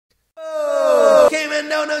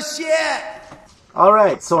don't know shit.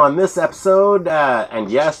 Alright, so on this episode,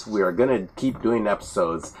 and yes, we are going to keep doing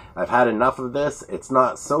episodes. I've had enough of this. It's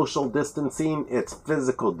not social distancing, it's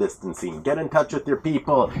physical distancing. Get in touch with your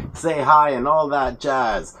people, say hi, and all that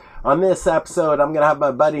jazz. On this episode, I'm going to have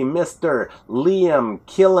my buddy Mr. Liam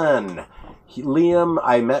Killen. Liam,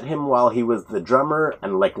 I met him while he was the drummer,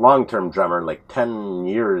 and like long-term drummer, like 10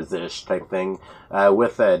 years-ish type thing,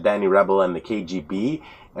 with Danny Rebel and the KGB.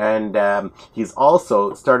 And he's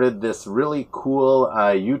also started this really cool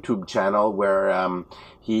YouTube channel where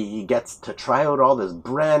he gets to try out all this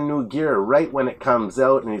brand new gear right when it comes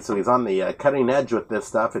out, and so he's on the cutting edge with this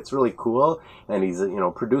stuff. It's really cool, and he's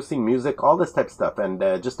producing music, all this type of stuff, and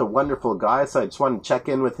just a wonderful guy. So I just wanted to check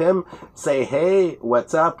in with him, say hey,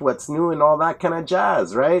 what's up, what's new, and all that kind of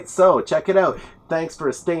jazz, right? So check it out. Thanks for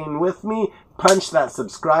staying with me. Punch that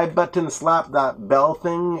subscribe button, slap that bell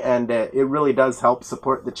thing, and it really does help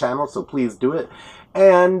support the channel, so please do it.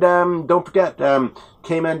 And don't forget,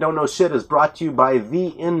 K-Man Don't Know Shit is brought to you by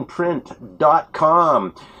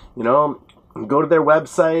theinprint.com. Go to their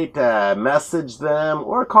website, message them,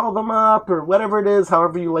 or call them up, or whatever it is,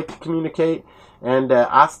 however you like to communicate, and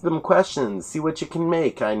ask them questions, see what you can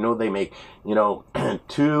make. I know they make,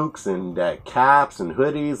 toques and caps and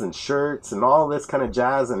hoodies and shirts and all this kind of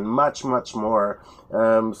jazz and much, much more.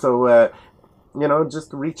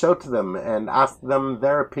 Just reach out to them and ask them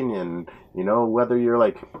their opinion. Whether you're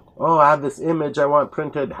like, oh, I have this image I want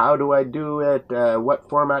printed, how do I do it, what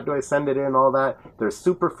format do I send it in, all that. They're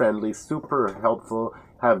super friendly, super helpful,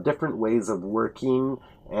 have different ways of working,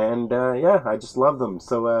 and yeah, I just love them.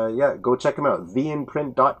 So yeah, go check them out,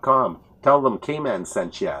 theinprint.com. Tell them K-Man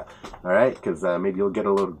sent you, alright, because maybe you'll get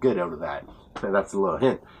a little good out of that. That's a little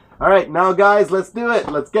hint. Alright, now guys, let's do it.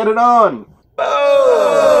 Let's get it on.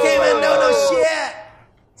 Oh, K-Man don't know shit.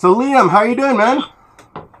 So Liam, how are you doing, man?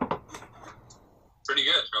 Pretty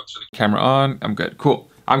good. Camera on. I'm good.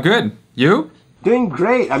 Cool. I'm good. You? Doing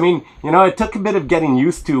great. I mean, it took a bit of getting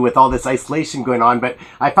used to with all this isolation going on, but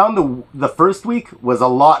I found the first week was a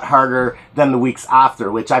lot harder than the weeks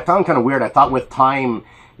after, which I found kind of weird. I thought with time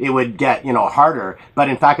it would get, harder, but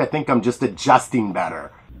in fact, I think I'm just adjusting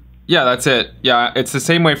better. Yeah, that's it. Yeah, it's the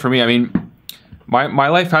same way for me. I mean, my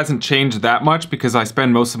life hasn't changed that much because I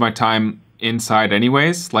spend most of my time inside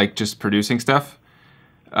anyways, like just producing stuff.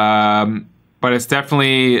 But it's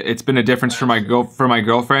been a difference for my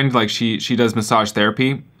girlfriend. Like she does massage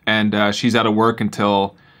therapy, and she's out of work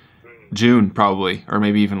until June probably, or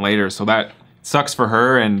maybe even later. So that sucks for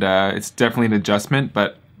her, and it's definitely an adjustment.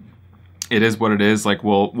 But it is what it is. Like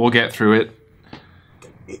we'll get through it.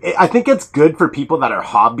 I think it's good for people that are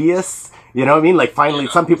hobbyists. You know what I mean? Like finally,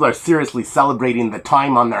 some people are seriously celebrating the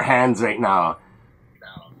time on their hands right now.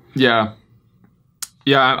 Yeah,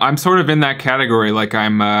 I'm sort of in that category. Like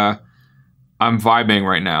I'm vibing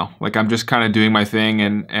right now. Like I'm just kind of doing my thing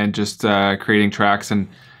and just creating tracks, and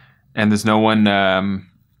there's no one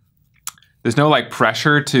there's no like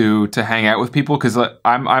pressure to hang out with people because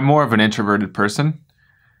I'm more of an introverted person.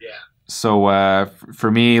 Yeah. So for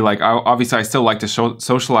me, like obviously I still like to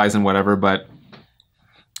socialize and whatever, but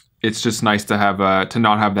it's just nice to have to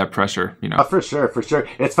not have that pressure, For sure.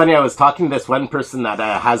 It's funny. I was talking to this one person that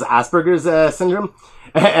has Asperger's syndrome.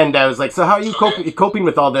 And I was like, so how are you coping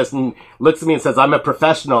with all this? And looks at me and says, I'm a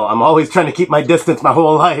professional. I'm always trying to keep my distance my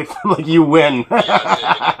whole life. I'm like, you win.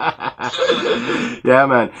 Yeah,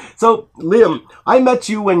 man. So, Liam, I met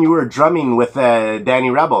you when you were drumming with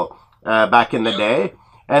Danny Rebel back in the day.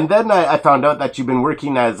 And then I found out that you've been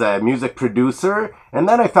working as a music producer. And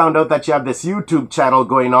then I found out that you have this YouTube channel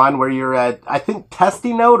going on where you're, I think,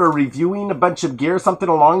 testing out or reviewing a bunch of gear, something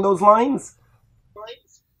along those lines.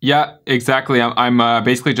 Yeah, exactly. I'm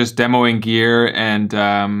basically just demoing gear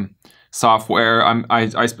and software.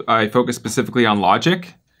 I focus specifically on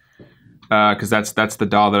Logic because that's the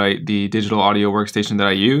DAW the digital audio workstation that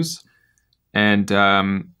I use, and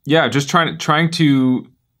yeah, just trying to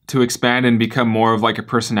expand and become more of like a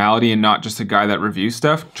personality and not just a guy that reviews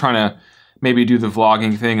stuff. Trying to maybe do the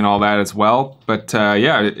vlogging thing and all that as well. But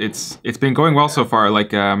yeah, it's been going well so far.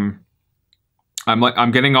 Like I'm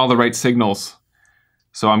getting all the right signals.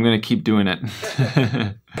 So I'm going to keep doing it.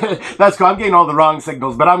 That's cool. I'm getting all the wrong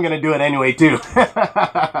signals, but I'm going to do it anyway, too.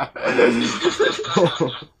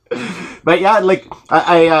 But yeah, like,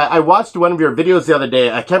 I watched one of your videos the other day.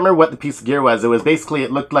 I can't remember what the piece of gear was. It was basically,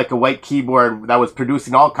 it looked like a white keyboard that was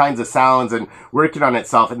producing all kinds of sounds and working on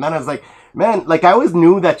itself. And then I was like, man, like, I always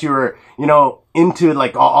knew that you were, into,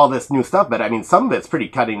 like, all this new stuff. But, I mean, some of it's pretty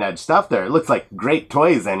cutting-edge stuff there. It looks like great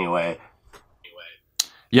toys anyway.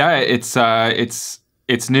 Yeah,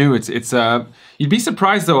 It's new. It's you'd be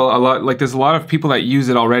surprised though, a lot, like there's a lot of people that use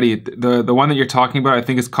it already. The one that you're talking about, I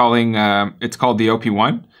think it's called the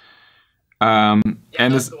OP1. Yeah,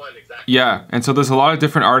 and that's the one, exactly. Yeah, and so there's a lot of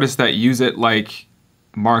different artists that use it, like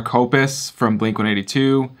Mark Hoppus from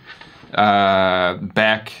Blink-182,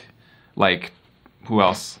 Beck, like who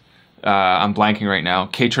else? I'm blanking right now.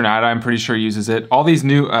 Kate Trinata, I'm pretty sure uses it. All these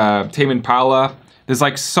new Tame Impala. There's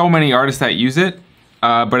like so many artists that use it,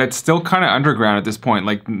 but it's still kind of underground at this point.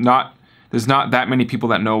 Like there's not that many people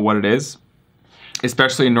that know what it is,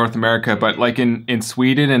 especially in North America. But like in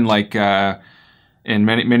Sweden and like in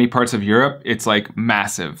many parts of Europe, it's like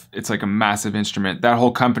massive. It's like a massive instrument. That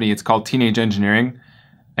whole company, it's called Teenage Engineering,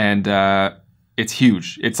 and it's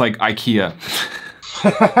huge. It's like IKEA.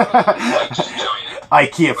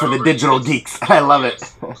 IKEA for the digital geeks. I love it.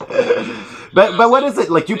 But what is it?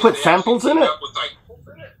 Like you put samples in it?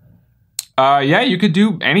 Yeah, you could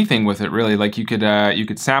do anything with it really. Like you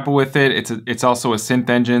could sample with it. It's also a synth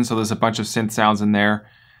engine, so there's a bunch of synth sounds in there.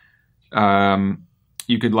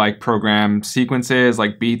 You could like program sequences,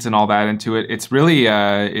 like beats and all that into it. It's really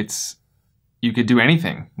you could do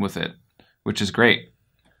anything with it, which is great.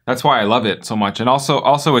 That's why I love it so much. And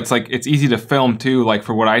also it's like it's easy to film too. Like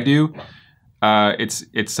for what I do,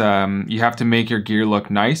 you have to make your gear look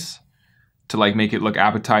nice to like make it look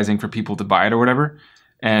appetizing for people to buy it or whatever.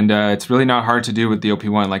 And it's really not hard to do with the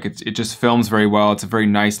OP1. Like it just films very well. It's a very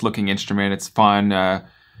nice looking instrument. It's fun.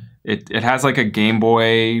 It has like a Game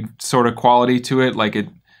Boy sort of quality to it. Like it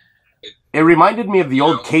reminded me of the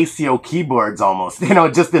old Casio keyboards almost. You know,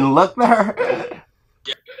 it just didn't look there.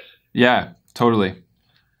 Yeah, totally.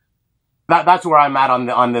 That's where I'm at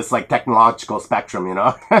on this like technological spectrum, you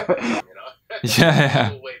know.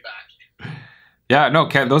 Yeah. Yeah, no,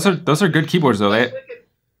 those are good keyboards though.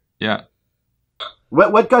 Yeah.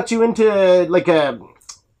 What got you into like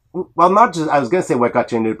well, not just, I was going to say what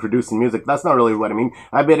got you into producing music. That's not really what I mean.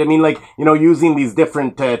 I mean like, you know, using these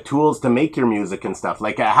different tools to make your music and stuff.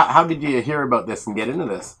 Like how did you hear about this and get into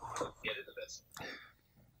this?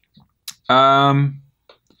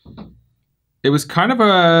 It was kind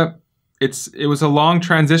of it was a long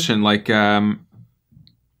transition. Like I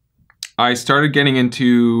started getting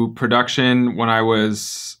into production when I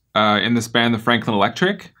was in this band, the Franklin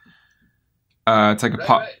Electric. It's like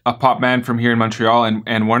a pop band from here in Montreal,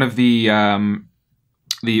 and one of the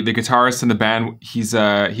guitarists in the band, he's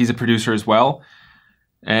a producer as well,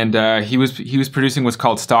 and he was producing what's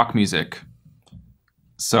called stock music.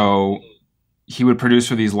 So he would produce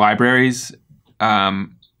for these libraries, stock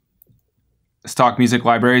music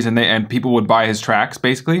libraries, and people would buy his tracks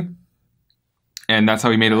basically, and that's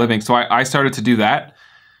how he made a living. So I started to do that,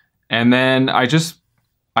 and then I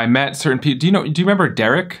met certain people. Do you remember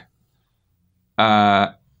Derek?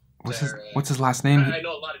 What's his last name? I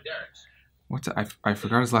know a lot of Derek's. I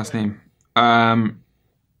forgot his last name.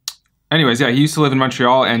 Anyways, yeah, he used to live in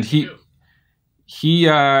Montreal, and he's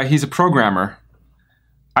a programmer.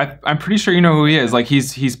 I'm pretty sure you know who he is. Like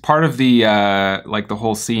he's part of the like the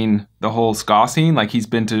whole scene, the whole ska scene. Like he's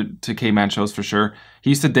been to K-Man shows for sure. He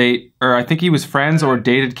used to date, or I think he was friends or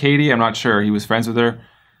dated Katie. I'm not sure. He was friends with her.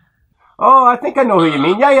 Oh, I think I know who you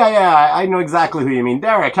mean. Yeah. I know exactly who you mean.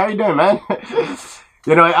 Derek, how you doing, man?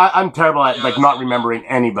 You know, I'm terrible at like not remembering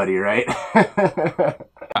anybody, right?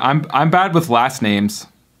 I'm bad with last names.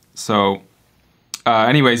 So,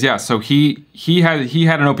 anyways, yeah. So he had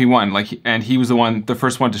an OP1, like, and he was the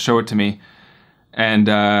first one to show it to me, and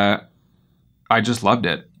I just loved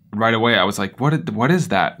it right away. I was like, what is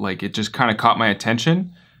that? Like, it just kind of caught my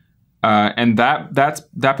attention, and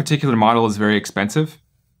that particular model is very expensive.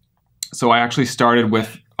 So I actually started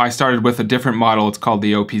with a different model. It's called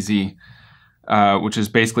the OPZ, which is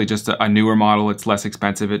basically just a newer model. It's less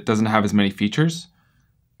expensive. It doesn't have as many features.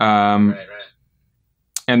 Right.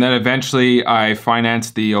 And then eventually I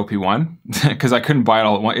financed the OP1 because I couldn't buy it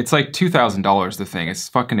all at once. It's like $2,000, the thing. It's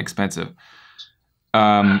fucking expensive.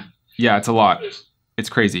 Yeah, it's a lot. It's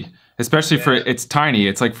crazy. Especially it's tiny.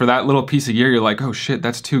 It's like for that little piece of gear, you're like, oh shit,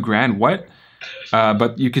 that's $2,000. What?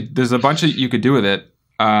 But there's a bunch you could do with it.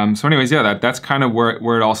 So anyways, yeah, that's kind of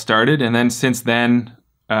where it all started. And then since then,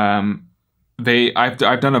 I've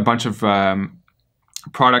done a bunch of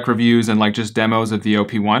product reviews and like just demos of the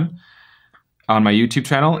OP1 on my YouTube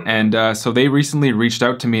channel. And so they recently reached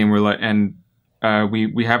out to me and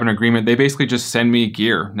we have an agreement. They basically just send me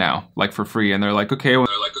gear now, like for free. And they're like, okay, well,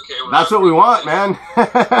 that's what we want, man.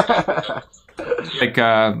 Like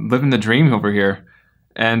living the dream over here.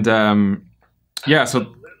 And yeah,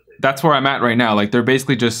 so that's where I'm at right now. Like they're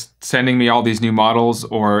basically just sending me all these new models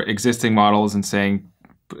or existing models and saying,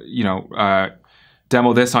 you know,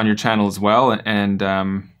 demo this on your channel as well. And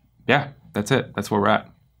yeah, that's it. That's where we're at.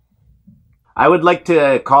 I would like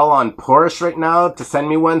to call on Porsche right now to send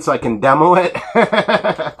me one so I can demo it.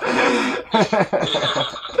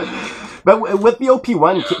 But with the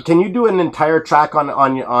OP1, can you do an entire track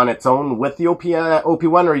on its own with the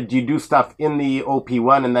OP1, or do you do stuff in the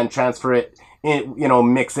OP1 and then transfer it in,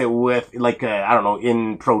 mix it with like I don't know,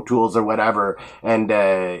 in Pro Tools or whatever, and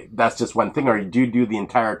that's just one thing, or do you do the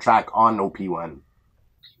entire track on OP1?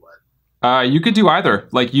 You could do either.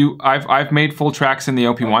 Like I've made full tracks in the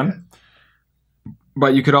OP1. Okay.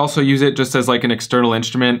 But you could also use it just as like an external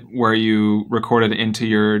instrument where you record it into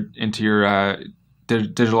your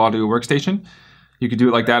digital audio workstation. You could do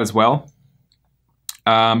it like that as well.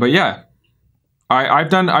 But yeah, I've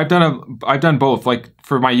done both. Like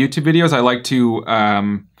for my YouTube videos, I like to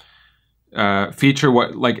feature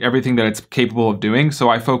everything that it's capable of doing. So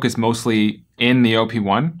I focus mostly in the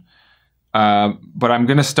OP1. But I'm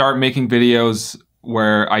gonna start making videos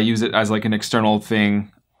where I use it as like an external thing,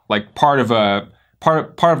 like part of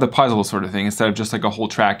the puzzle sort of thing, instead of just like a whole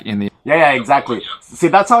track in the... Yeah, exactly. See,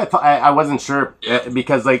 that's how I wasn't sure,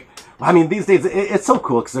 because like, I mean, these days it's so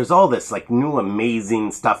cool because there's all this like new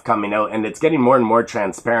amazing stuff coming out, and it's getting more and more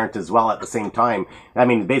transparent as well at the same time. I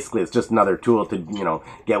mean, basically it's just another tool to,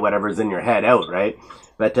 get whatever's in your head out, right?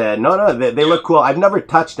 But no, they look cool. I've never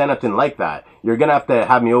touched anything like that. You're gonna have to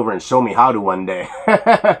have me over and show me how to one day.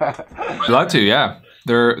 I'd love to, yeah.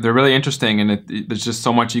 They're really interesting, and there's just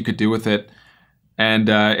so much you could do with it. And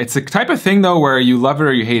it's the type of thing, though, where you love it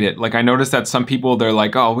or you hate it. Like, I noticed that some people, they're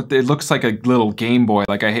like, oh, it looks like a little Game Boy.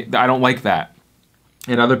 Like, I don't like that.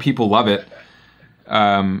 And other people love it.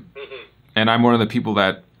 And I'm one of the people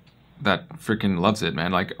that freaking loves it,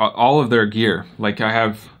 man. Like, all of their gear. Like,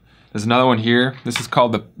 there's another one here. This is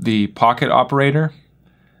called the Pocket Operator.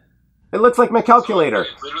 It looks like my calculator. It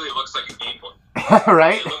literally looks like a Game Boy.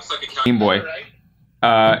 Right? It looks like a Game Boy.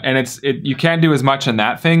 And you can't do as much on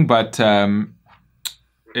that thing, but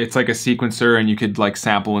it's like a sequencer, and you could like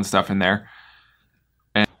sample and stuff in there.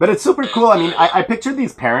 But it's super cool. I mean, I picture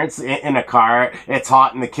these parents in a car, it's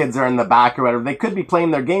hot and the kids are in the back or whatever. They could be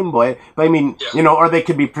playing their Game Boy, but I mean, or they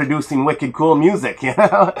could be producing wicked cool music,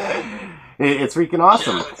 It's freaking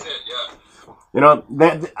awesome. Yeah, that's it,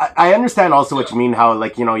 yeah. I understand also what you mean, how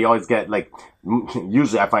like, you always get like,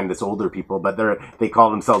 usually I find this older people, but they call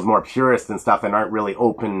themselves more purists and stuff and aren't really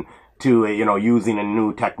open to, using a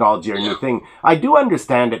new technology or a new thing. I do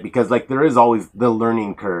understand it because like there is always the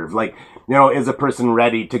learning curve. Like, is a person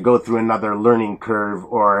ready to go through another learning curve,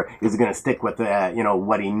 or is he going to stick with,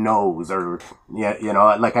 what he knows, or,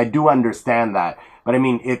 like I do understand that. But I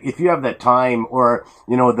mean, if you have the time or,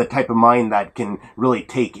 the type of mind that can really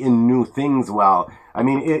take in new things well, I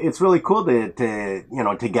mean, it's really cool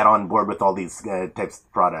to get on board with all these types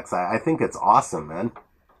of products. I think it's awesome, man.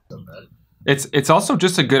 It's also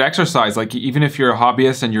just a good exercise. Like, even if you're a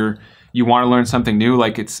hobbyist and you want to learn something new,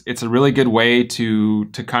 like it's a really good way to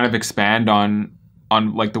kind of expand on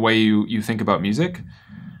like the way you think about music.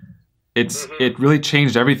 It really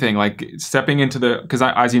changed everything. Like stepping into because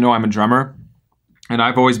as you know, I'm a drummer, and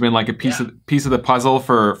I've always been like a piece of the puzzle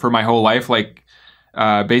for my whole life. Like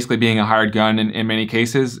basically being a hired gun in many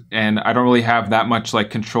cases, and I don't really have that much like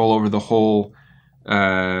control over the whole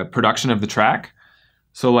production of the track.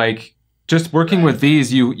 So like just working with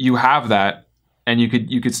these, you have that, and you could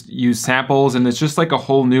use samples, and it's just like a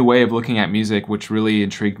whole new way of looking at music, which really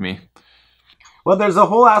intrigued me. Well, there's a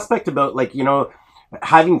whole aspect about like,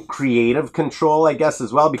 having creative control, I guess,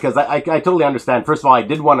 as well, because I totally understand. First of all, I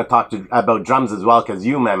did want to talk about drums as well, because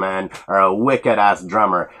you, my man, are a wicked ass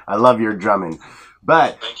drummer. I love your drumming.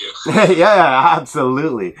 But thank you. Yeah,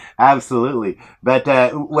 absolutely. But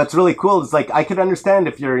what's really cool is like I could understand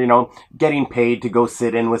if you're, getting paid to go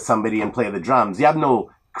sit in with somebody and play the drums. You have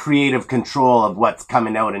no creative control of what's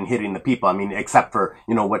coming out and hitting the people. I mean, except for,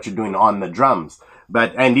 what you're doing on the drums.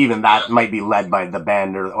 And even that might be led by the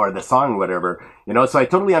band or the song, whatever, So I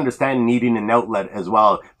totally understand needing an outlet as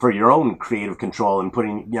well for your own creative control and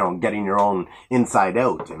putting, getting your own inside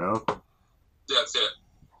out, That's it.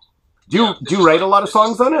 Do you write a lot of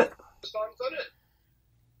songs on it?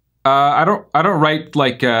 I don't write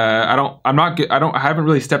like I haven't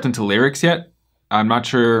really stepped into lyrics yet. I'm not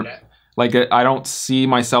sure. Okay. Like I don't see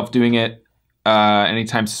myself doing it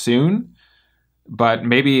anytime soon. But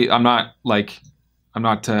maybe I'm not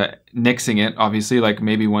nixing it. Obviously, like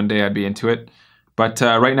maybe one day I'd be into it. But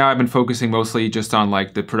right now I've been focusing mostly just on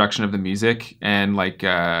like the production of the music and like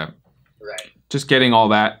just getting all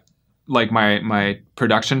that, like my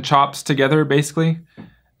production chops together, basically,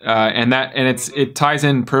 and it ties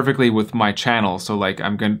in perfectly with my channel. So like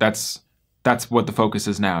that's what the focus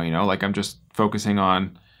is now. Like I'm just focusing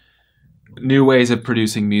on new ways of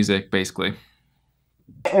producing music, basically.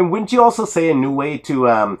 And wouldn't you also say a new way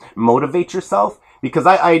to motivate yourself? Because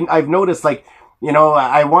I've noticed, like, you know,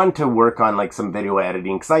 I wanted to work on like some video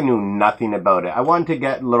editing because I knew nothing about it. I wanted to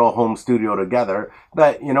get a little home studio together,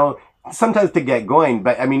 but you know, sometimes to get going.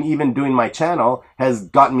 But I mean, even doing my channel has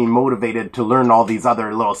gotten me motivated to learn all these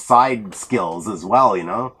other little side skills as well, you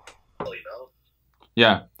know?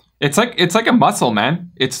 Yeah. It's like a muscle,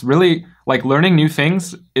 man. It's really like learning new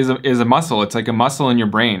things is a muscle. It's like a muscle in your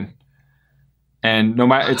brain. And no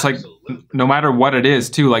matter, it's like no matter what it is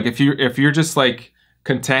too. Like if you're just like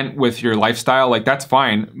content with your lifestyle, like that's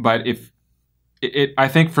fine. But if I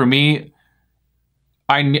think for me,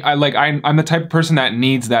 I'm the type of person that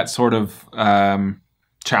needs that sort of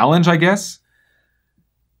challenge, I guess.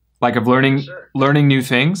 Like of learning new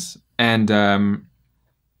things, and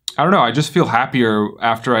I don't know. I just feel happier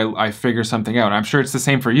after I figure something out. I'm sure it's the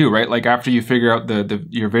same for you, right? Like after you figure out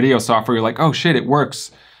your video software, you're like, oh shit, it works.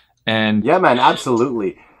 And yeah, man,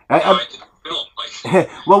 absolutely.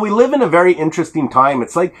 Well, we live in a very interesting time.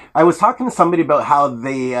 It's like I was talking to somebody about how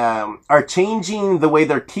they are changing the way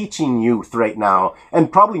they're teaching youth right now,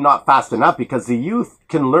 and probably not fast enough because the youth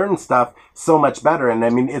can learn stuff so much better. And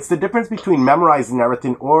I mean, it's the difference between memorizing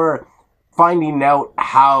everything or finding out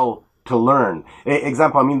how to learn.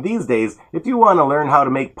 Example, I mean, these days, if you want to learn how to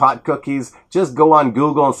make pot cookies, just go on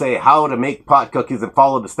Google and say how to make pot cookies and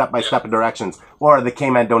follow the step-by-step directions, or the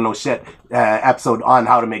K-Man Don't Know Shit episode on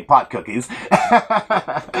how to make pot cookies.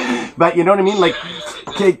 But you know what I mean? Like,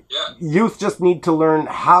 youth just need to learn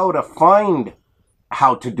how to find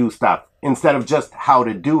how to do stuff instead of just how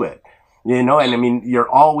to do it. You know, and I mean, you're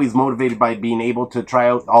always motivated by being able to try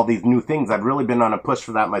out all these new things. I've really been on a push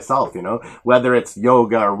for that myself, you know, whether it's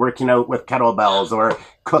yoga or working out with kettlebells or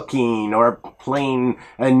cooking or playing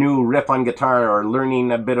a new riff on guitar or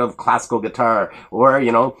learning a bit of classical guitar or,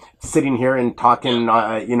 you know, sitting here and talking,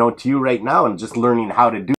 you know, to you right now and just learning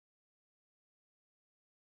how to do.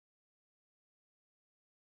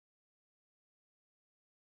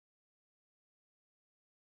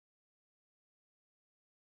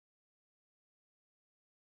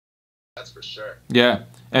 That's for sure. yeah,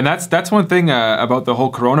 and that's one thing about the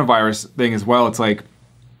whole coronavirus thing as well. It's like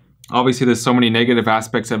obviously there's so many negative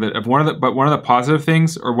aspects of it. But one of the positive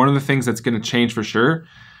things, or one of the things that's going to change for sure,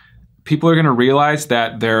 people are going to realize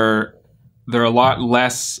that they're a lot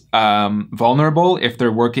less vulnerable if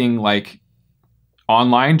they're working like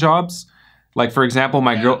online jobs. Like for example,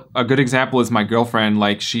 a good example is my girlfriend.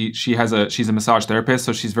 Like she's a massage therapist,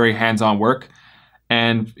 so she's very hands-on work.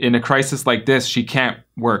 And in a crisis like this, she can't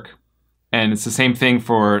work. And it's the same thing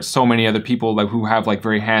for so many other people like who have like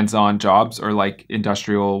very hands-on jobs or like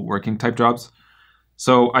industrial working type jobs.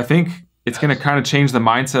 So I think it's going to kind of change the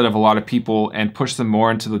mindset of a lot of people and push them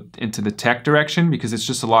more into the tech direction, because it's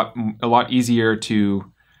just a lot easier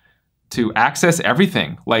to access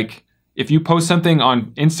everything. Like if you post something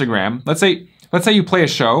on Instagram, let's say you play a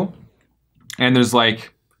show and there's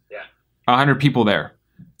like 100 people there.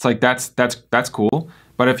 It's like that's cool.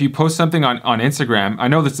 But if you post something on Instagram, I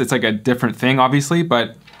know it's like a different thing, obviously,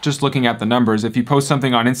 but just looking at the numbers, if you post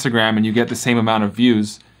something on Instagram and you get the same amount of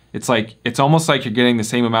views, it's almost like you're getting the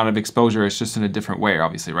same amount of exposure. It's just in a different way,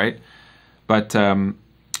 obviously, right? But I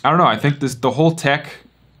don't know. I think the whole tech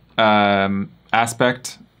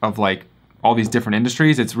aspect of like all these different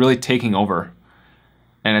industries, it's really taking over.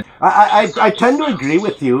 And I tend to agree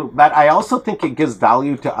with you, but I also think it gives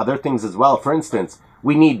value to other things as well. For instance,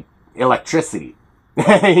 we need electricity.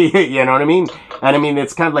 You know what I mean? And I mean,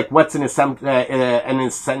 it's kind of like what's an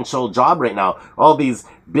essential job right now. All these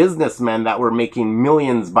businessmen that were making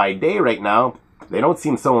millions by day right now, they don't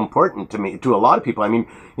seem so important to a lot of people. I mean,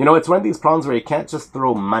 you know, it's one of these problems where you can't just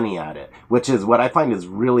throw money at it, which is what I find is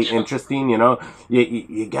really interesting. You know,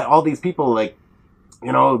 you get all these people like,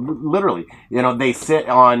 you know, literally, you know, they sit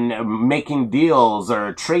on making deals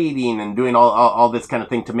or trading and doing all this kind of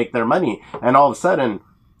thing to make their money. And all of a sudden,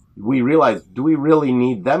 we realize, do we really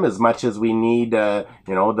need them as much as we need, you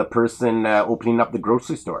know, the person opening up the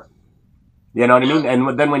grocery store? You know what I mean?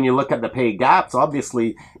 And then when you look at the pay gaps,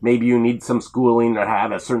 obviously, maybe you need some schooling or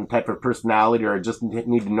have a certain type of personality or just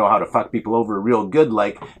need to know how to fuck people over real good,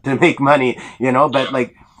 like, to make money, you know? But,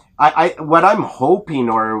 like, what I'm hoping,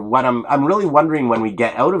 or what I'm really wondering when we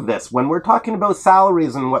get out of this, when we're talking about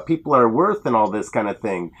salaries and what people are worth and all this kind of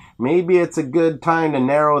thing, maybe it's a good time to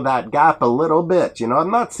narrow that gap a little bit. You know,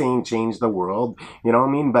 I'm not saying change the world, you know what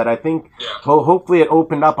I mean? But I think hopefully it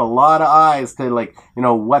opened up a lot of eyes to, like, you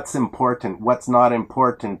know, what's important, what's not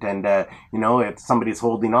important. And, you know, if somebody's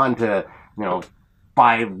holding on to, you know,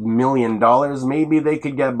 $5 million, maybe they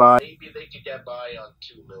could get by. Maybe they could get by on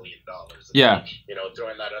 $2 million. Yeah. You know,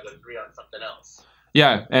 throwing that other 3 on something else.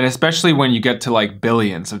 Yeah, and especially when you get to like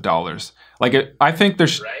billions of dollars. Like, I think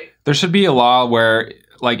Right? there should be a law where,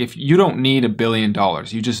 like, if you don't need $1 billion,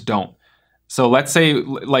 you just don't. So let's say,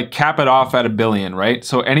 like, cap it off at $1 billion, right?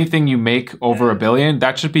 So anything you make over $1 billion,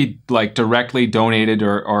 that should be like directly donated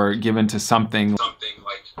or given to something. Something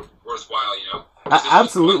like worthwhile, you know.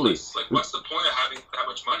 Absolutely. Like, what's the point of having that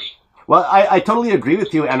much money? Well, I totally agree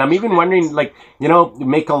with you, and I'm even wondering, like, you know,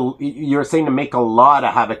 you're saying to make a law to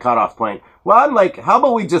have a cutoff point. Well, I'm like, how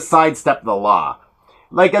about we just sidestep the law?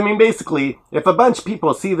 Like, I mean, basically, if a bunch of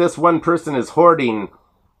people see this one person is hoarding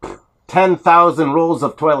 10,000 rolls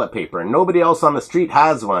of toilet paper and nobody else on the street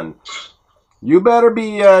has one, you better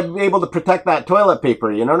be able to protect that toilet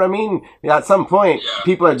paper, you know what I mean? At some point, Yeah.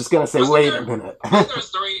 people are just going to say, Wasn't wait there- a minute. Wasn't there a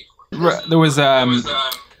story? There was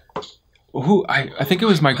Who I think it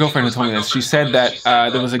was my girlfriend who told me this. She said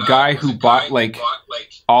that there was a guy who bought like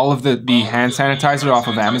all of the hand sanitizer off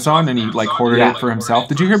of Amazon, and he like hoarded Yeah. it for himself.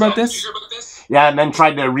 Did you hear about this? Yeah, and then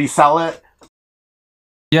tried to resell it.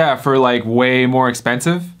 Yeah, for like way more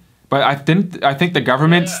expensive. But I think the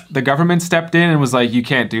government stepped in and was like, you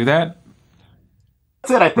can't do that.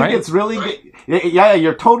 That's it. I think Right? it's really good. Yeah,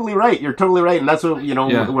 you're totally right. You're totally right. And that's what, you know,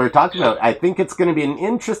 Yeah. we're talking about. I think it's going to be an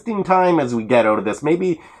interesting time as we get out of this.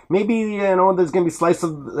 Maybe, you know, there's going to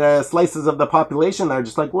be slices of the population that are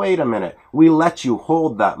just like, wait a minute. We let you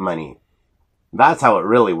hold that money. That's how it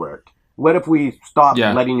really worked. What if we stopped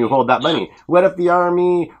Yeah. letting you hold that money? What if the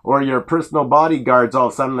army or your personal bodyguards all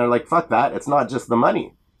of a sudden they're like, fuck that. It's not just the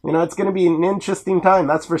money. You know, it's going to be an interesting time.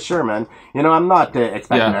 That's for sure, man. You know, I'm not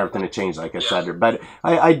expecting Yeah. everything to change, like I said, but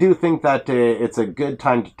I do think that it's a good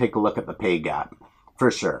time to take a look at the pay gap, for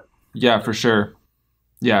sure. Yeah, for sure.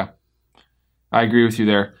 Yeah, I agree with you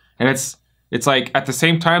there. And it's like at the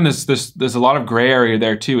same time, there's a lot of gray area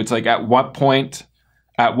there too. It's like at what point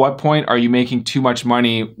are you making too much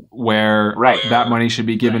money where Right. that money should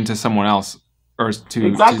be given to someone else or to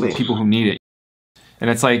Exactly. people who need it? And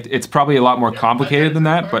it's like it's probably a lot more complicated than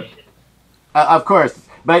that, but Of course.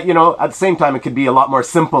 But, you know, at the same time, it could be a lot more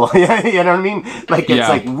simple. You know what I mean? Like, it's Yeah.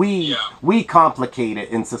 like we complicate it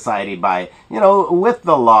in society by, you know, with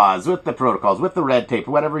the laws, with the protocols, with the red tape,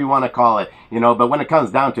 whatever you want to call it, you know. But when it comes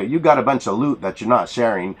down to it, you got a bunch of loot that you're not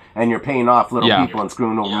sharing, and you're paying off little Yeah. people and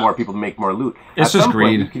screwing over more people to make more loot. It's At just some point,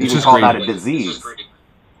 greed. you could It's even just call greed. that a disease.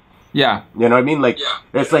 yeah, You know what I mean? Like,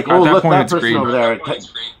 Yeah. it's like, At oh, that look, point, that it's person greed. over there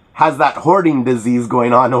has that hoarding disease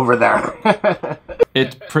going on over there.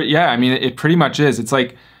 I mean, it pretty much is. It's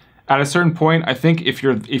like at a certain point, I think if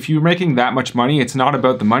you're making that much money, it's not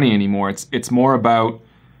about the money anymore. It's more about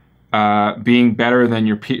being better than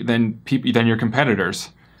your competitors.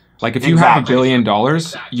 Like if you have Exactly. $1 billion,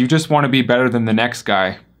 you just want to be better than the next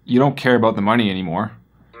guy. You don't care about the money anymore.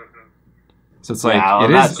 So it's like Yeah, well,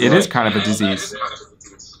 it that's is kind of a disease.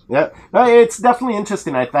 Yeah, no, it's definitely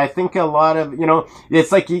interesting. I think a lot of, you know,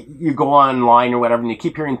 it's like you go online or whatever and you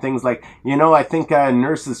keep hearing things like, you know, I think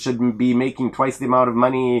nurses should be making twice the amount of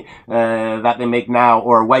money that they make now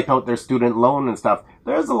or wipe out their student loan and stuff.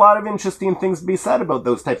 There's a lot of interesting things to be said about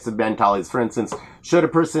those types of mentalities. For instance, should a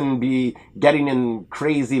person be getting in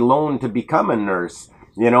crazy loan to become a nurse?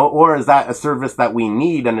 You know, or is that a service that we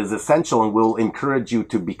need and is essential and will encourage you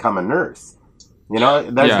to become a nurse? You know,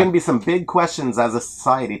 there's Yeah. going to be some big questions as a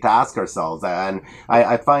society to ask ourselves, and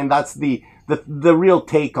I find that's the real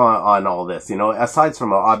take on all this. You know, aside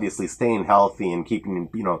from obviously staying healthy and keeping,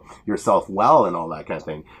 you know, yourself well and all that kind of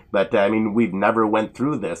thing. But I mean, we've never went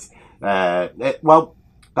through this. Well,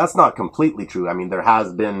 that's not completely true. I mean, there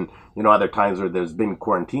has been, you know, other times where there's been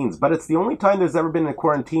quarantines, but it's the only time there's ever been a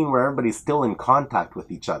quarantine where everybody's still in contact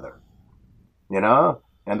with each other. You know,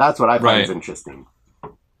 and that's what I find Right. is interesting.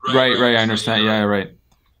 Right. I understand. Yeah, right.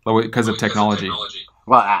 Because of technology.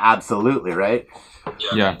 Well, absolutely, right?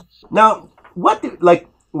 Yeah. Now,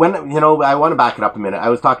 when, you know, I want to back it up a minute. I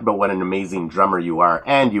was talking about what an amazing drummer you are,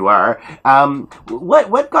 and you are.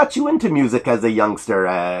 What got you into music as a youngster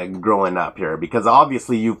growing up here? Because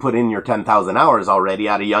obviously you put in your 10,000 hours already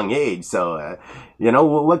at a young age. So, you know,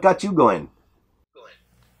 what got you going?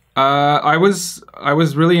 I was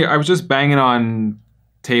just banging on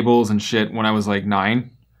tables and shit when I was like 9.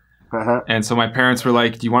 Uh-huh. And so my parents were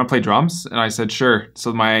like, "Do you want to play drums?" And I said, "Sure."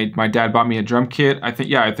 So my dad bought me a drum kit. I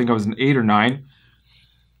think I was an 8 or 9.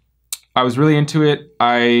 I was really into it.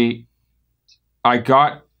 I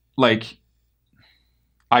got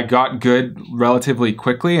good relatively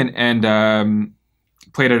quickly and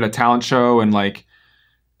played at a talent show and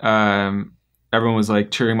everyone was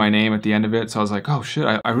like cheering my name at the end of it. So I was like, "Oh shit,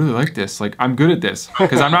 I really like this. Like I'm good at this."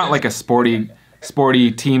 Because I'm not like a sporty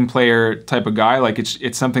sporty team player type of guy. Like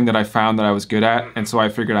it's something that I found that I was good at, and so I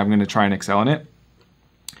figured I'm going to try and excel in it.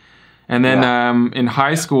 And then in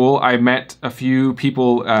high school, I met a few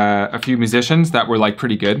people, a few musicians that were like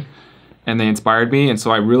pretty good, and they inspired me, and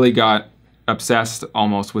so I really got obsessed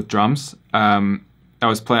almost with drums. I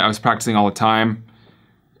was practicing all the time.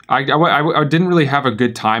 I didn't really have a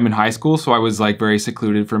good time in high school, so I was like very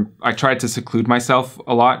secluded from. I tried to seclude myself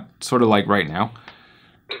a lot, sort of like right now.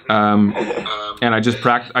 And I just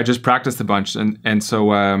practiced a bunch, and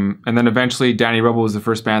so and then eventually Danny Rebel was the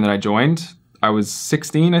first band that I joined. I was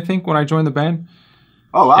 16, I think, when I joined the band.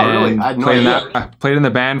 Oh wow, and really? I had no idea. Played in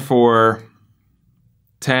the band for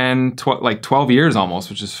 12 years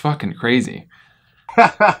almost, which is fucking crazy.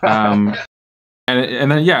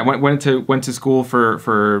 And then went to school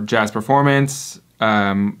for jazz performance.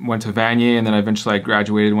 Went to Vanier, and then eventually I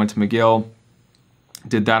graduated. Went to McGill.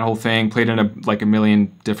 Did that whole thing. Played in a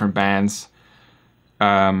million different bands.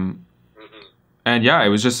 And yeah, it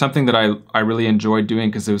was just something that I really enjoyed doing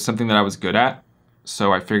because it was something that I was good at.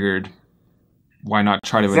 So I figured, why not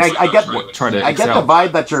try to I get excel? the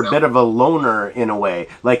vibe that you're a bit of a loner in a way.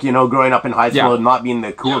 Like, you know, growing up in high school and not being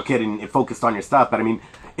the cool kid and focused on your stuff. But I mean,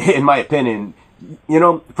 in my opinion, you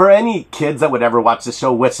know, for any kids that would ever watch the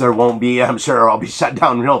show, which there won't be, I'm sure I'll be shut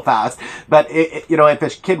down real fast. But, you know, if a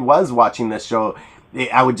kid was watching this show,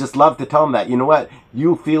 I would just love to tell them that, you know what,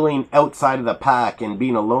 you feeling outside of the pack and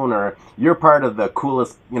being a loner, you're part of the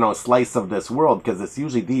coolest, you know, slice of this world, because it's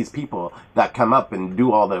usually these people that come up and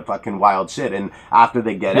do all the fucking wild shit, and after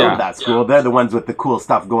they get out of that school, they're the ones with the cool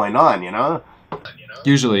stuff going on, you know?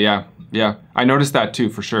 Usually, yeah. I noticed that too,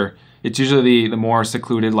 for sure. It's usually the more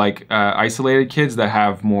secluded, like isolated kids that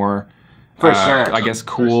have more, for sure, I guess,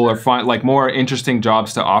 cool or fun, like more interesting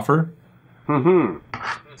jobs to offer. Mm-hmm.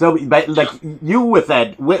 So, but like you with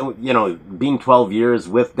that, you know, being 12 years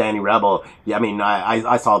with Danny Rebel, yeah, I mean,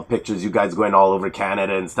 I saw the pictures, you guys going all over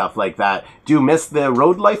Canada and stuff like that. Do you miss the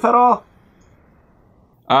road life at all?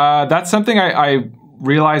 That's something I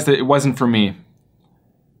realized that it wasn't for me.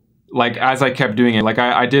 Like, as I kept doing it, like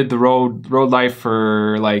I did the road life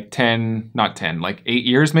for like 8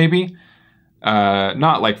 years maybe.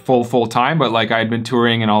 Not like full time, but like I'd been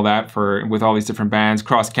touring and all that with all these different bands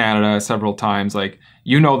across Canada several times. Like,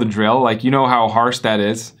 you know the drill, like, you know how harsh that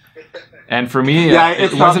is. And for me,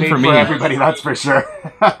 it wasn't for me. For everybody, that's for sure.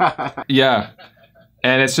 Yeah.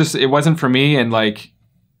 And it wasn't for me. And like,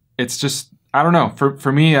 it's just, I don't know.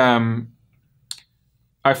 For me,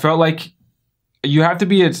 I felt like you have to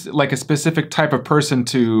be a specific type of person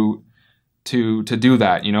to do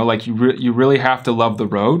that, you know, like you really have to love the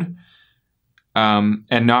road.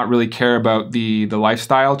 And not really care about the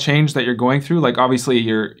lifestyle change that you're going through. Like, obviously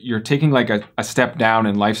you're taking like a step down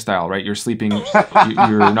in lifestyle, right? You're sleeping,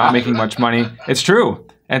 you're not making much money. It's true.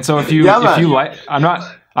 And so if you like, I'm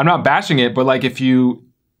not bashing it, but like if you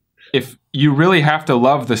really have to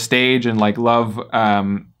love the stage and like love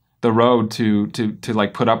the road to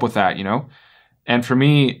like put up with that, you know? And for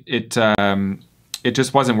me, it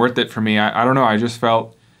just wasn't worth it for me. I don't know. I just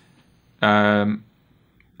felt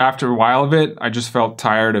after a while of it, I just felt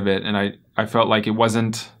tired of it, and I felt like it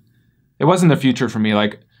wasn't the future for me.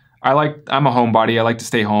 Like, I'm a homebody. I like to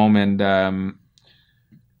stay home, and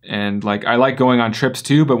like I like going on trips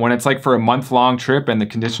too. But when it's like for a month-long trip and the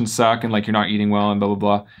conditions suck and like you're not eating well and blah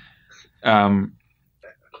blah blah,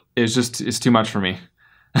 it's too much for me.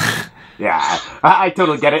 Yeah, I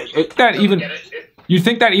totally get it. You'd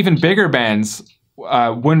think that even bigger bands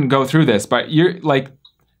wouldn't go through this, but you're like,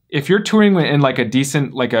 if you're touring in like a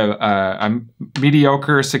decent, like a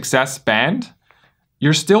mediocre success band,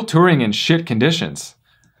 you're still touring in shit conditions.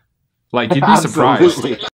 Like, you'd be surprised.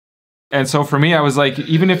 And so for me, I was like,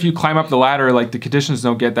 even if you climb up the ladder, like the conditions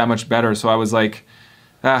don't get that much better. So I was like,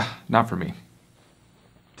 not for me.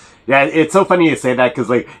 Yeah, it's so funny you say that, because,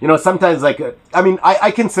 like, you know, sometimes, like, I mean,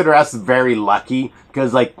 I consider us very lucky,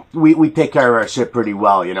 because, like, we take care of our shit pretty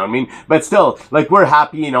well, you know what I mean? But still, like, we're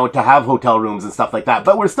happy, you know, to have hotel rooms and stuff like that,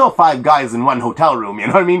 but we're still 5 guys in one hotel room, you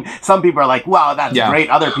know what I mean? Some people are like, wow, that's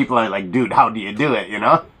great. Other people are like, dude, how do you do it, you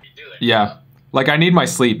know? Yeah. Like, I need my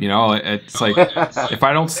sleep, you know? It's like, if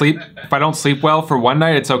I don't sleep well for one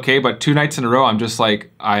night, it's okay, but 2 nights in a row, I'm just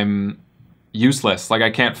like, I'm useless. Like,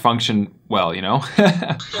 I can't function well, you know?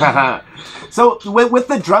 So with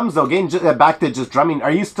the drums though, getting back to just drumming,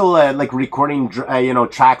 are you still like recording you know,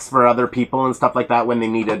 tracks for other people and stuff like that when they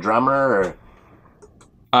need a drummer, or?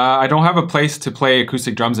 I don't have a place to play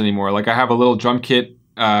acoustic drums anymore. Like, I have a little drum kit,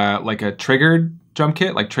 like a triggered drum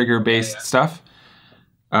kit, like trigger based stuff.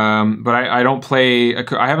 But I don't play.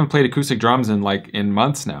 I haven't played acoustic drums in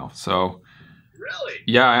months now. So Really?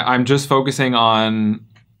 yeah, I'm just focusing on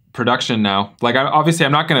production now. Like, obviously,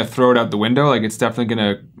 I'm not going to throw it out the window. Like, it's definitely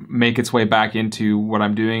going to make its way back into what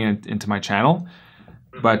I'm doing and into my channel.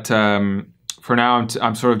 But for now,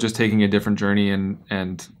 I'm sort of just taking a different journey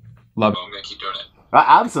and love it. I'm gonna keep doing it.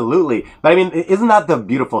 Absolutely. But I mean, isn't that the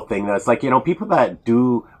beautiful thing? That it's like, people that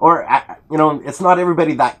do, or, it's not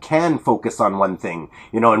everybody that can focus on one thing,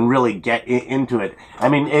 and really get into it. I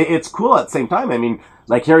mean, it's cool at the same time. I mean,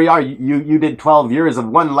 like, here you are, you did 12 years of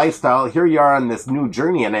one lifestyle. Here you are on this new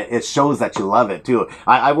journey, and it shows that you love it too.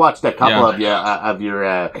 I watched a couple of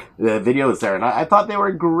your videos there, and I thought they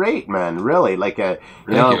were great, man. Really, like,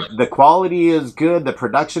 the quality is good, the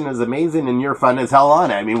production is amazing, and you're fun as hell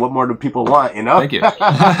on it. I mean, what more do people want? Thank you.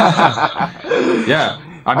 Yeah.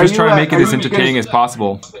 I'm just trying to make it as entertaining as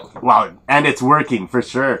possible. Wow, and it's working for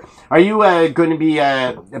sure. Are you going to be?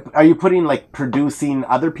 Are you putting like producing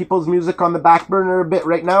other people's music on the back burner a bit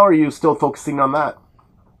right now? Or are you still focusing on that?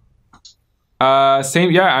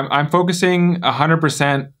 Same. Yeah, I'm focusing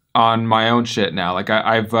 100% on my own shit now. Like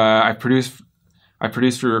I've produced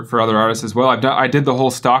for other artists as well. I did the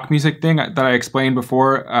whole stock music thing that I explained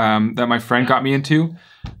before. That my friend got me into.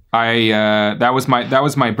 That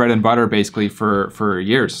was my bread and butter basically for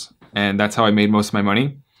years, and that's how I made most of my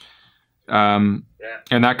money. And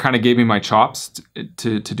that kind of gave me my chops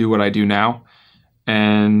to do what I do now.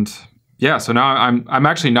 And yeah, so now I'm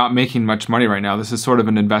actually not making much money right now. This is sort of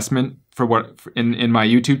an investment in my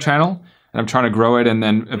YouTube channel, and I'm trying to grow it and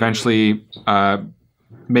then eventually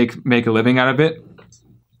make a living out of it.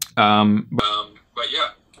 But yeah.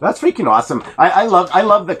 That's freaking awesome. I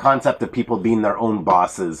love the concept of people being their own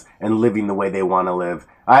bosses and living the way they want to live.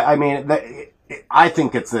 I mean, I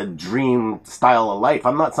think it's a dream style of life.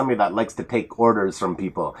 I'm not somebody that likes to take orders from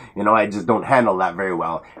people. I just don't handle that very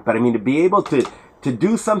well. But I mean, to be able to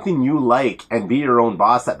do something you like and be your own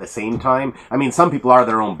boss at the same time. I mean, some people are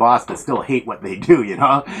their own boss but still hate what they do,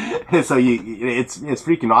 So it's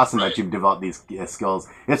freaking awesome that you've developed these skills.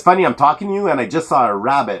 It's funny, I'm talking to you and I just saw a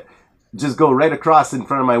rabbit just go right across in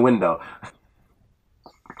front of my window.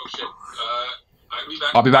 Oh shit.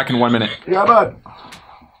 I'll be back in 1 minute. Yeah, bud.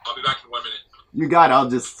 I'll be back in 1 minute. You got it. I'll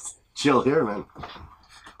just chill here, man.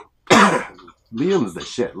 Liam's the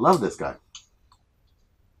shit. Love this guy.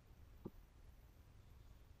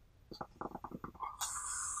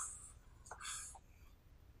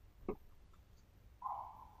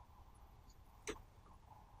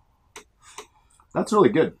 That's really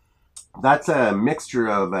good. That's a mixture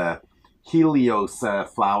of Helios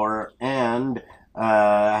flower and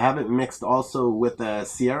I have it mixed also with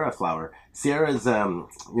Sierra flower. Sierra is,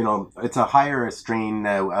 it's a higher strain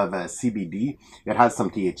of CBD. It has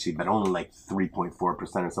some THC, but only like 3.4%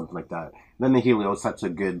 or something like that. Then the Helios, that's a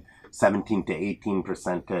good 17 to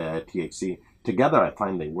 18% THC. Together, I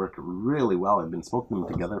find they work really well. I've been smoking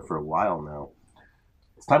them together for a while now.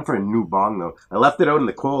 It's time for a new bong, though. I left it out in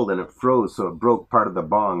the cold and it froze, so it broke part of the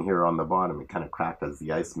bong here on the bottom. It kind of cracked as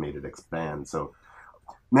the ice made it expand. So,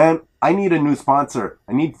 man, I need a new sponsor.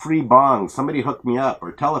 I need free bongs. Somebody hook me up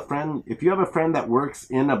or tell a friend. If you have a friend that works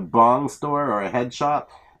in a bong store or a head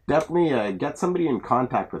shop, definitely get somebody in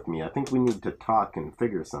contact with me. I think we need to talk and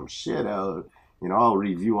figure some shit out. I'll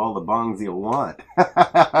review all the bongs you'll want.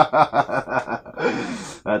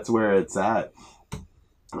 That's where it's at.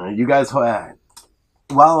 You guys...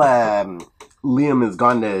 While Liam is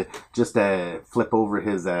gone to just flip over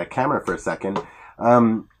his camera for a second,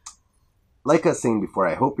 like I was saying before,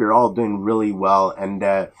 I hope you're all doing really well. And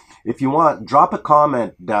if you want, drop a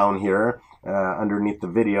comment down here underneath the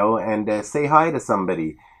video and say hi to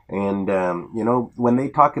somebody. And, when they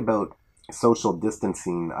talk about social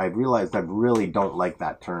distancing, I've realized I really don't like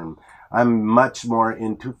that term. I'm much more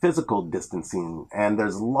into physical distancing, and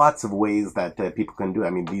there's lots of ways that people can do it. I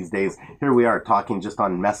mean, these days, here we are talking just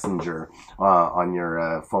on Messenger on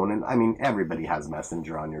your phone, and I mean, everybody has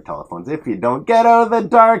Messenger on your telephones. If you don't, get out of the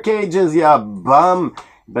dark ages, you bum!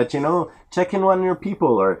 But, check in on your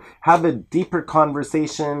people, or have a deeper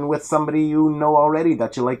conversation with somebody you know already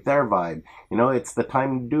that you like their vibe. It's the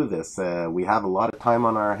time to do this. We have a lot of time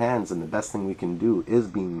on our hands, and the best thing we can do is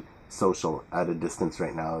being social at a distance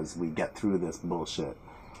right now as we get through this bullshit,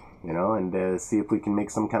 and see if we can make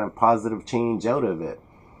some kind of positive change out of it.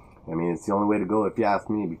 I mean, it's the only way to go if you ask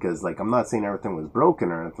me, because I'm not saying everything was broken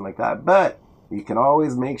or anything like that, but you can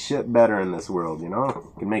always make shit better in this world. You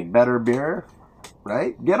can make better beer,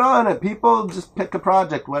 right? Get on it, people. Just pick a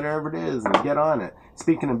project, whatever it is, and get on it.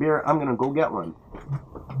 Speaking of beer, I'm gonna go get one.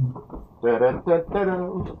 I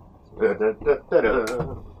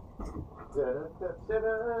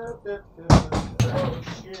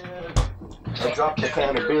dropped a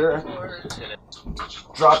can of beer.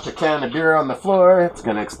 Dropped a can of beer on the floor. It's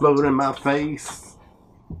gonna explode in my face.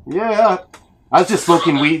 Yeah. I was just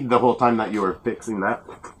smoking weed the whole time that you were fixing that.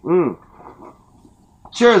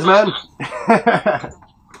 Cheers, man.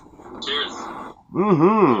 Cheers.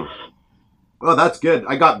 Oh, that's good.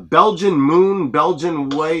 I got Belgian Moon, Belgian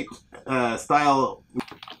White style.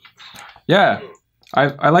 Yeah,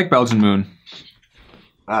 I like Belgian Moon.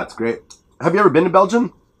 That's great. Have you ever been to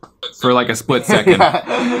Belgium? For like a split second.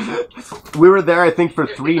 We were there, I think, for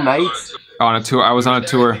 3 nights. On a tour. I was on a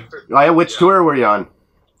tour. Oh, yeah, which tour were you on?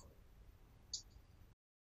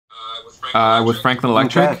 With Franklin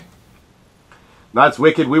Electric. Okay. That's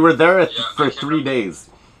wicked. We were there for 3 days.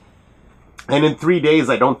 And in 3 days,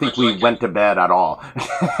 I don't think we went to bed at all.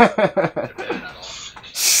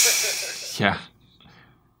 Yeah.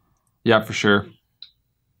 Yeah, for sure.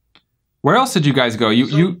 Where else did you guys go?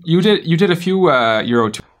 You did a few Euro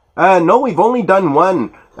tours. No, we've only done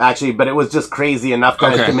one, actually, but it was just crazy enough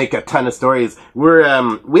to make a ton of stories.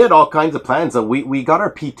 We had all kinds of plans. We got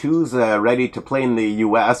our P2s ready to play in the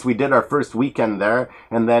US. We did our first weekend there,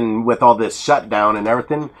 and then with all this shutdown and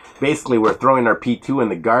everything, basically we're throwing our P2 in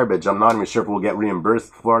the garbage. I'm not even sure if we'll get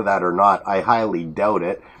reimbursed for that or not. I highly doubt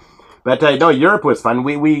it. But no, Europe was fun.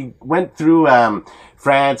 We went through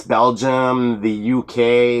France, Belgium, the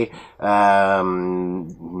UK,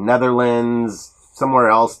 Netherlands, somewhere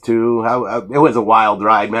else too. It was a wild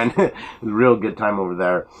ride, man. It was a real good time over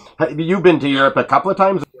there. You've been to Europe a couple of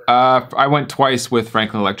times? I went twice with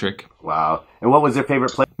Franklin Electric. Wow. And what was your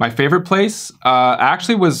favorite place? My favorite place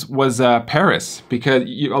actually was Paris, because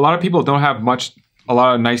a lot of people don't have a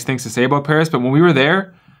lot of nice things to say about Paris, but when we were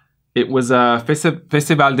there, it was a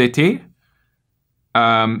festival d'été.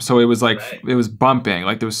 So it was like, it was bumping.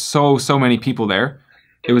 Like there was so many people there.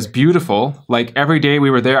 It was beautiful. Like every day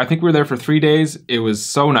we were there. I think we were there for 3 days. It was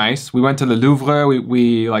so nice. We went to the Louvre.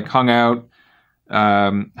 We like hung out,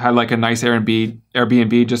 had like a nice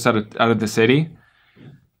Airbnb just out of the city.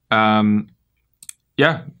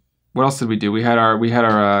 Yeah. What else did we do? We had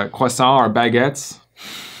our croissant, our baguettes,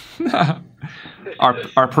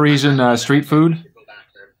 our Parisian street food.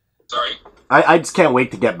 Sorry. I just can't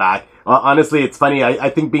wait to get back. Honestly, it's funny. I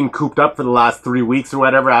think being cooped up for the last 3 weeks or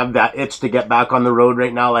whatever, I have that itch to get back on the road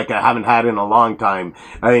right now like I haven't had in a long time.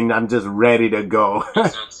 I mean, I'm just ready to go.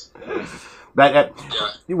 Makes sense. But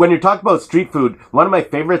when you're talking about street food, one of my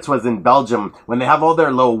favorites was in Belgium when they have all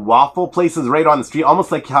their little waffle places right on the street,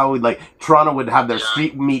 almost like how like Toronto would have their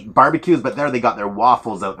street meat barbecues, but there they got their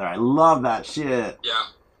waffles out there. I love that shit. Yeah.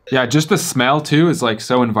 Yeah, just the smell too is like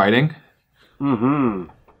so inviting.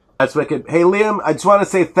 That's wicked. Hey, Liam, I just want to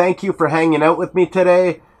say thank you for hanging out with me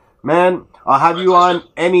today. Man, I'll have you on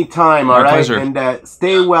anytime, all right? Pleasure. And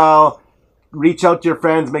stay well. Reach out to your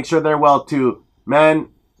friends. Make sure they're well, too. Man,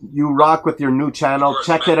 you rock with your new channel.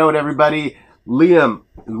 Check it out, everybody. Liam,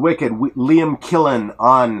 wicked. Liam Killen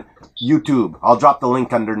on YouTube. I'll drop the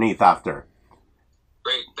link underneath after.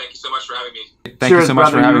 Great. Thank you so much for having me. Thank you so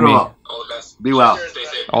much for having me. All the best. Be well. Stay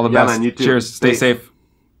safe. All the Yeah, best. man, you too. Cheers. Stay safe.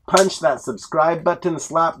 Punch that subscribe button,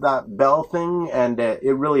 slap that bell thing, and it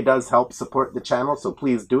really does help support the channel, so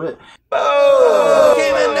please do it. Oh,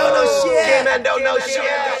 Killen don't know shit. Killen don't know shit.